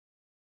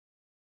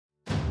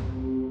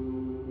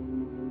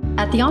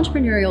At the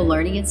Entrepreneurial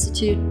Learning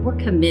Institute, we're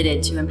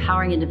committed to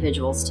empowering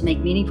individuals to make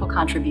meaningful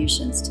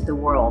contributions to the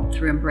world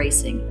through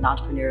embracing an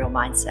entrepreneurial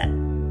mindset.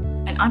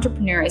 An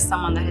entrepreneur is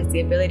someone that has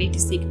the ability to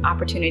seek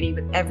opportunity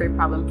with every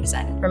problem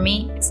presented. For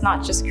me, it's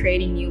not just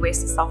creating new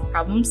ways to solve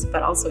problems,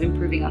 but also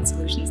improving on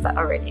solutions that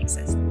already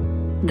exist.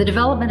 The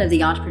development of the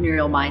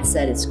entrepreneurial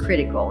mindset is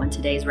critical in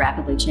today's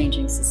rapidly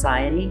changing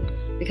society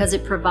because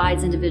it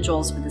provides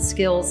individuals with the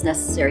skills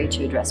necessary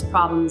to address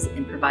problems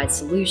and provide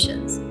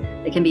solutions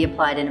that can be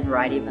applied in a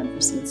variety of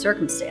unforeseen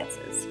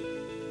circumstances.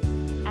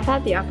 I've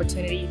had the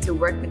opportunity to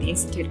work with the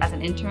Institute as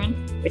an intern,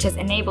 which has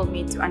enabled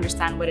me to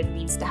understand what it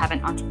means to have an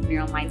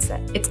entrepreneurial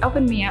mindset. It's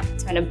opened me up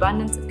to an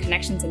abundance of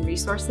connections and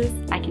resources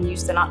I can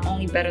use to not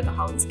only better the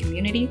Hollins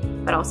community,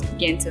 but also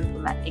begin to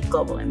implement a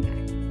global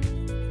impact.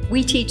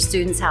 We teach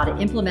students how to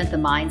implement the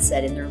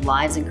mindset in their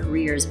lives and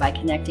careers by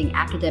connecting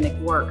academic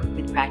work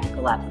with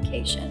practical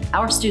application.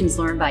 Our students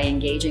learn by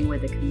engaging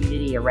with the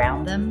community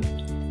around them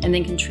and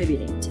then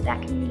contributing to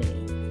that community.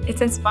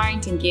 It's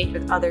inspiring to engage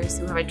with others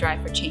who have a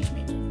drive for change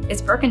making.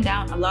 It's broken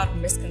down a lot of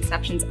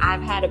misconceptions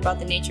I've had about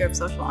the nature of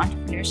social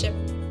entrepreneurship.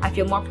 I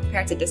feel more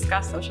prepared to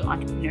discuss social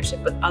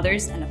entrepreneurship with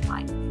others and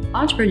apply.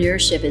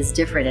 Entrepreneurship is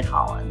different at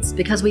Hollins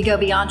because we go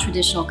beyond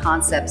traditional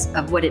concepts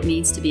of what it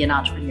means to be an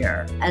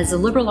entrepreneur. As a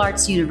liberal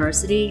arts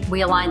university,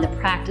 we align the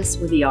practice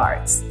with the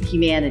arts, the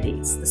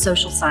humanities, the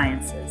social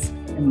sciences,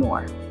 and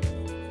more.